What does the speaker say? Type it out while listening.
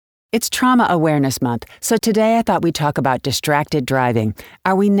It's Trauma Awareness Month, so today I thought we'd talk about distracted driving.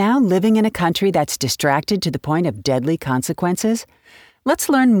 Are we now living in a country that's distracted to the point of deadly consequences? Let's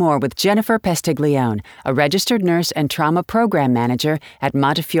learn more with Jennifer Pestiglione, a registered nurse and trauma program manager at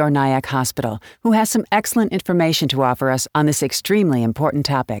Montefiore Nyack Hospital, who has some excellent information to offer us on this extremely important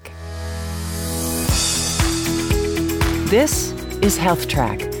topic. This is Health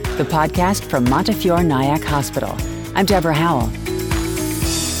Track, the podcast from Montefiore Nyack Hospital. I'm Deborah Howell.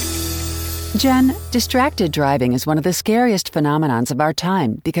 Jen, distracted driving is one of the scariest phenomenons of our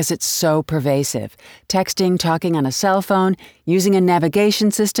time because it's so pervasive. Texting, talking on a cell phone, using a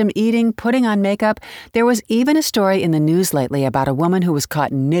navigation system, eating, putting on makeup. There was even a story in the news lately about a woman who was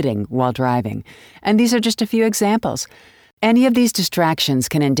caught knitting while driving. And these are just a few examples. Any of these distractions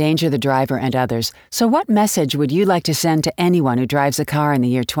can endanger the driver and others. So what message would you like to send to anyone who drives a car in the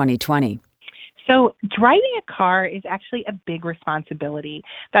year 2020? So driving a car is actually a big responsibility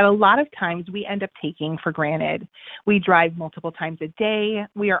that a lot of times we end up taking for granted. We drive multiple times a day.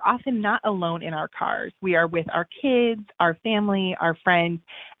 We are often not alone in our cars. We are with our kids, our family, our friends,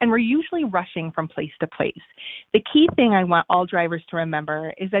 and we're usually rushing from place to place. The key thing I want all drivers to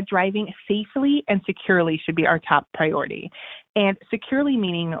remember is that driving safely and securely should be our top priority. And securely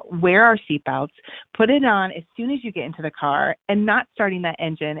meaning wear our seatbelts, put it on as soon as you get into the car, and not starting that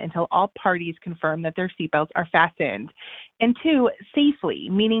engine until all parties confirm that their seatbelts are fastened. And two, safely,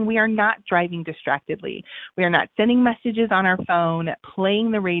 meaning we are not driving distractedly. We are not sending messages on our phone,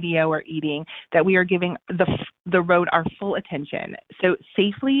 playing the radio, or eating, that we are giving the road our full attention. So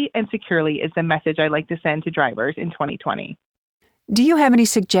safely and securely is the message I like to send to drivers in 2020. Do you have any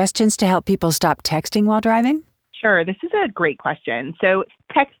suggestions to help people stop texting while driving? Sure. This is a great question. So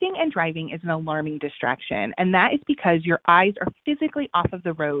texting and driving is an alarming distraction, and that is because your eyes are physically off of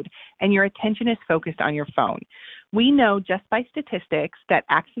the road and your attention is focused on your phone. We know just by statistics that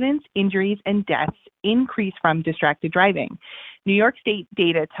accidents, injuries, and deaths increase from distracted driving. New York State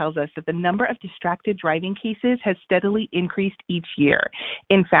data tells us that the number of distracted driving cases has steadily increased each year.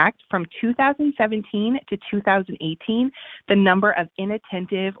 In fact, from 2017 to 2018, the number of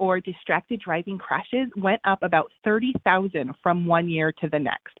inattentive or distracted driving crashes went up about 30,000 from one year to the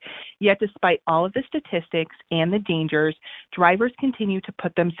next. Yet despite all of the statistics and the dangers, drivers continue to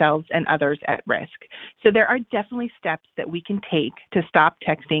put themselves and others at risk. So there are definitely steps that we can take to stop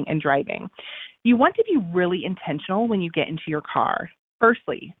texting and driving. You want to be really intentional when you get into your car.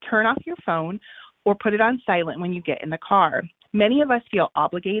 Firstly, turn off your phone or put it on silent when you get in the car. Many of us feel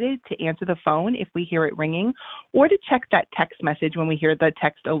obligated to answer the phone if we hear it ringing or to check that text message when we hear the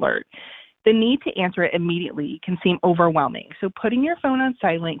text alert. The need to answer it immediately can seem overwhelming, so putting your phone on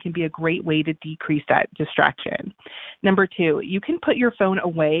silent can be a great way to decrease that distraction. Number two, you can put your phone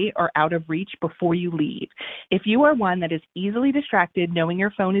away or out of reach before you leave. If you are one that is easily distracted knowing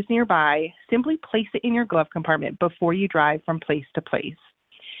your phone is nearby, simply place it in your glove compartment before you drive from place to place.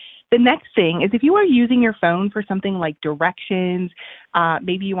 The next thing is if you are using your phone for something like directions,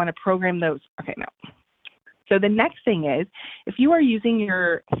 maybe you want to program those. So the next thing is, if you are using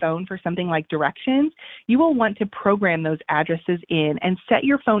your phone for something like directions, you will want to program those addresses in and set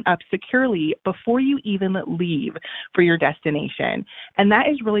your phone up securely before you even leave for your destination. And that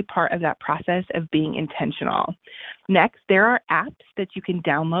is really part of that process of being intentional. Next, there are apps that you can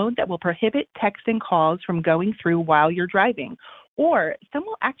download that will prohibit text and calls from going through while you're driving. Or some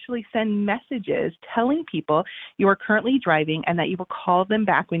will actually send messages telling people you are currently driving and that you will call them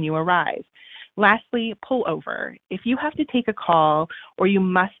back when you arrive. Lastly, pull over. If you have to take a call or you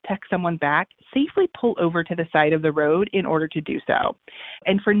must text someone back, safely pull over to the side of the road in order to do so.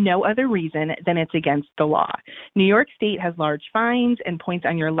 And for no other reason than it's against the law. New York State has large fines and points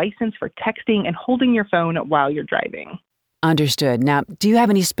on your license for texting and holding your phone while you're driving. Understood. Now, do you have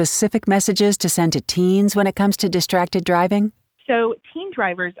any specific messages to send to teens when it comes to distracted driving? So teen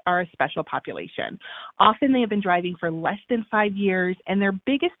drivers are a special population. Often they have been driving for less than 5 years, and their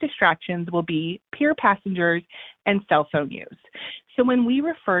biggest distractions will be peer passengers and cell phone use. So when we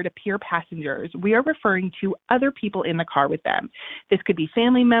refer to peer passengers, we are referring to other people in the car with them. This could be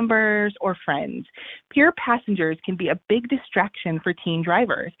family members or friends. Peer passengers can be a big distraction for teen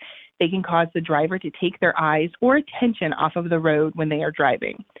drivers. They can cause the driver to take their eyes or attention off of the road when they are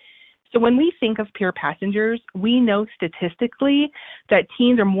driving. So when we think of peer passengers, we know statistically that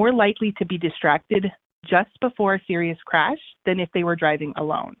teens are more likely to be distracted just before a serious crash than if they were driving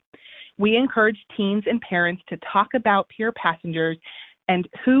alone. We encourage teens and parents to talk about peer passengers and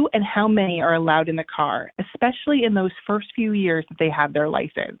who and how many are allowed in the car, especially in those first few years that they have their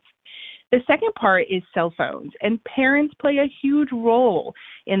license. The second part is cell phones, and parents play a huge role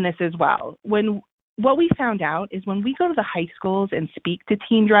in this as well. When What we found out is when we go to the high schools and speak to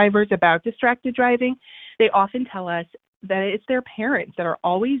teen drivers about distracted driving, they often tell us that it's their parents that are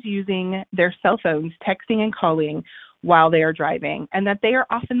always using their cell phones, texting and calling while they are driving, and that they are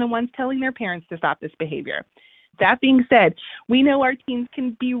often the ones telling their parents to stop this behavior. That being said, we know our teens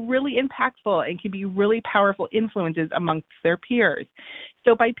can be really impactful and can be really powerful influences amongst their peers.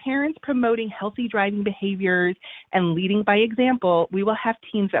 So by parents promoting healthy driving behaviors and leading by example, we will have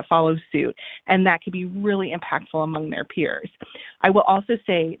teens that follow suit, and that can be really impactful among their peers. I will also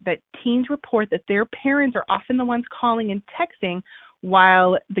say that teens report that their parents are often the ones calling and texting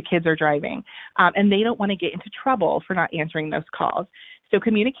while the kids are driving, and they don't want to get into trouble for not answering those calls. So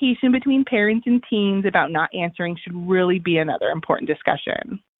communication between parents and teens about not answering should really be another important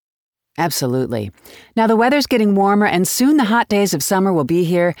discussion. Absolutely. Now, the weather's getting warmer, and soon the hot days of summer will be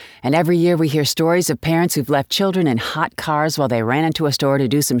here. And every year we hear stories of parents who've left children in hot cars while they ran into a store to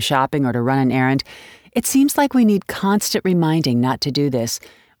do some shopping or to run an errand. It seems like we need constant reminding not to do this.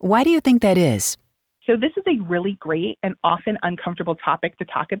 Why do you think that is? So this is a really great and often uncomfortable topic to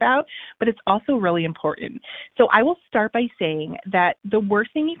talk about, but it's also really important. So I will start by saying that the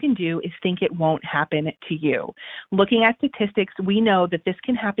worst thing you can do is think it won't happen to you. Looking at statistics, we know that this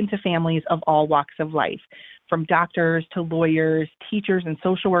can happen to families of all walks of life, from doctors to lawyers, teachers and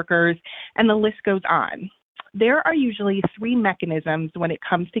social workers, and the list goes on. There are usually three mechanisms when it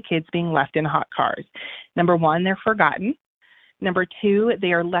comes to kids being left in hot cars. Number one, they're forgotten. Number two,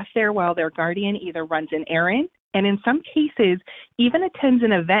 they are left there while their guardian either runs an errand and in some cases even attends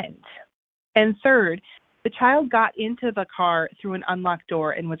an event. And third, the child got into the car through an unlocked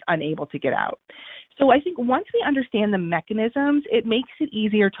door and was unable to get out. So I think once we understand the mechanisms, it makes it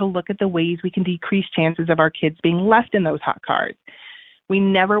easier to look at the ways we can decrease chances of our kids being left in those hot cars. We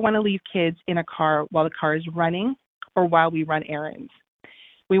never want to leave kids in a car while the car is running or while we run errands.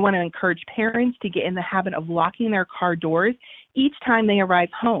 We want to encourage parents to get in the habit of locking their car doors each time they arrive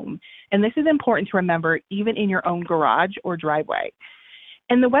home. And this is important to remember even in your own garage or driveway.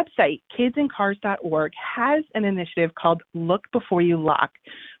 And the website, kidsincars.org, has an initiative called Look Before You Lock,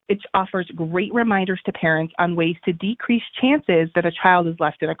 which offers great reminders to parents on ways to decrease chances that a child is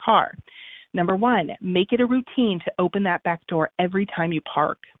left in a car. Number one, make it a routine to open that back door every time you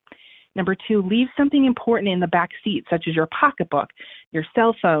park. Number two, leave something important in the back seat, such as your pocketbook, your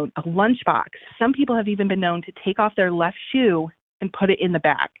cell phone, a lunchbox. Some people have even been known to take off their left shoe and put it in the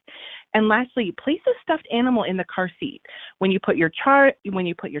back. And lastly, place a stuffed animal in the car seat. When you put your child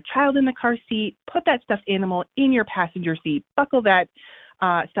in the car seat, put that stuffed animal in your passenger seat, buckle that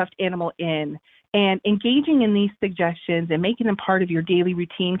stuffed animal in. And engaging in these suggestions and making them part of your daily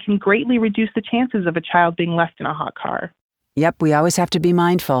routine can greatly reduce the chances of a child being left in a hot car. Yep, we always have to be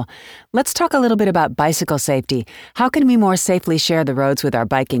mindful. Let's talk a little bit about bicycle safety. How can we more safely share the roads with our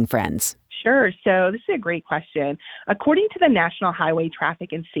biking friends? Sure. So this is a great question. According to the National Highway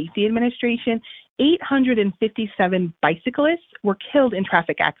Traffic and Safety Administration, 857 bicyclists were killed in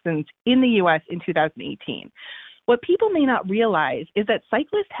traffic accidents in the U.S. in 2018. What people may not realize is that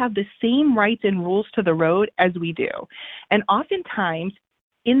cyclists have the same rights and rules to the road as we do. And oftentimes,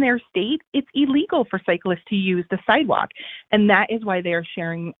 in their state, it's illegal for cyclists to use the sidewalk, and that is why they are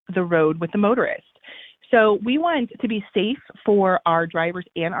sharing the road with the motorist. So we want to be safe for our drivers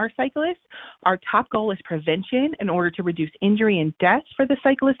and our cyclists. Our top goal is prevention in order to reduce injury and deaths for the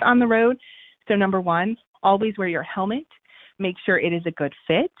cyclist on the road. So number one, always wear your helmet. Make sure it is a good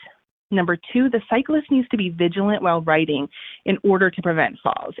fit. Number two, the cyclist needs to be vigilant while riding in order to prevent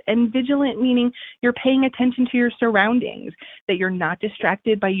falls. And vigilant meaning you're paying attention to your surroundings, that you're not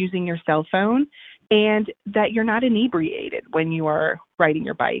distracted by using your cell phone, and that you're not inebriated when you are riding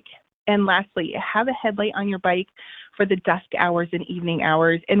your bike. And lastly, have a headlight on your bike for the dusk hours and evening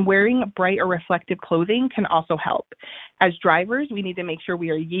hours, and wearing bright or reflective clothing can also help. As drivers, we need to make sure we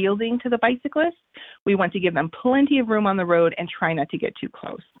are yielding to the bicyclists. We want to give them plenty of room on the road and try not to get too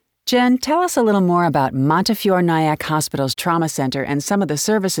close. Jen, tell us a little more about Montefiore Nyack Hospital's Trauma Center and some of the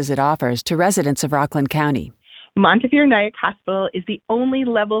services it offers to residents of Rockland County. Montefiore Nyack Hospital is the only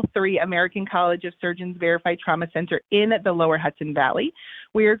Level 3 American College of Surgeons Verified Trauma Center in the Lower Hudson Valley.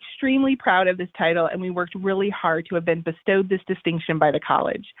 We are extremely proud of this title, and we worked really hard to have been bestowed this distinction by the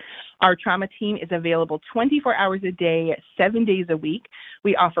college. Our trauma team is available 24 hours a day, 7 days a week.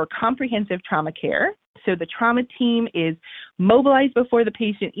 We offer comprehensive trauma care. So the trauma team is mobilized before the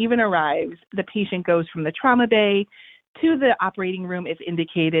patient even arrives. The patient goes from the trauma bay to the operating room if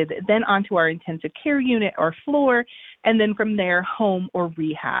indicated, then onto our intensive care unit or floor, and then from there home or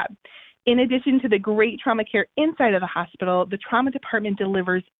rehab. In addition to the great trauma care inside of the hospital, the trauma department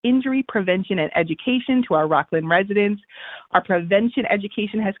delivers injury prevention and education to our Rockland residents. Our prevention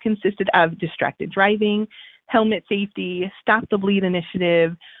education has consisted of distracted driving, helmet safety, Stop the Bleed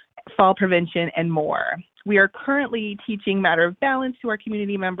initiative, fall prevention, and more. We are currently teaching Matter of Balance to our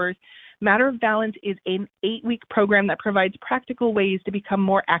community members. Matter of Balance is an 8-week program that provides practical ways to become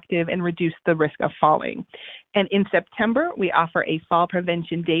more active and reduce the risk of falling. And in September, we offer a fall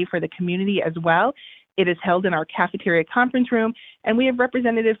prevention day for the community as well. It is held in our cafeteria conference room, and we have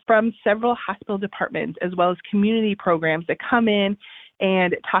representatives from several hospital departments as well as community programs that come in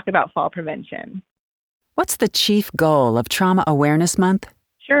and talk about fall prevention. What's the chief goal of Trauma Awareness Month?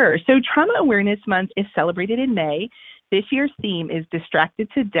 Sure. So Trauma Awareness Month is celebrated in May. This year's theme is Distracted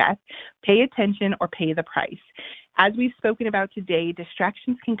to Death, Pay Attention or Pay the Price. As we've spoken about today,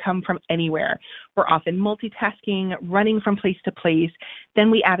 distractions can come from anywhere. We're often multitasking, running from place to place.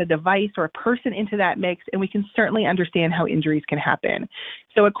 Then we add a device or a person into that mix, and we can certainly understand how injuries can happen.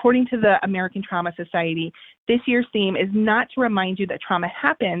 So according to the American Trauma Society, this year's theme is not to remind you that trauma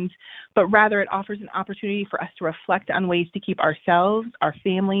happens, but rather it offers an opportunity for us to reflect on ways to keep ourselves, our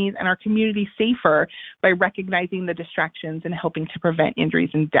families, and our community safer by recognizing the distractions and helping to prevent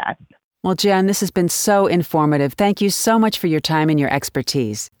injuries and death. Well, Jen, this has been so informative. Thank you so much for your time and your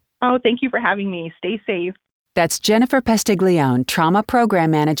expertise. Oh, thank you for having me. Stay safe. That's Jennifer Pestiglione, Trauma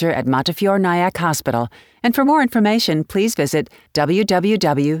Program Manager at Montefiore Nyack Hospital. And for more information, please visit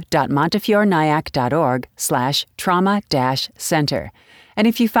www.montefiorenyack.org/trauma-center. And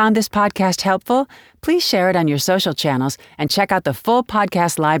if you found this podcast helpful, please share it on your social channels and check out the full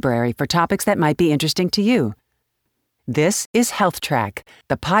podcast library for topics that might be interesting to you. This is Health Track,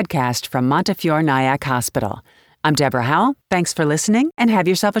 the podcast from Montefiore Nyack Hospital. I'm Deborah Howell. Thanks for listening and have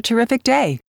yourself a terrific day.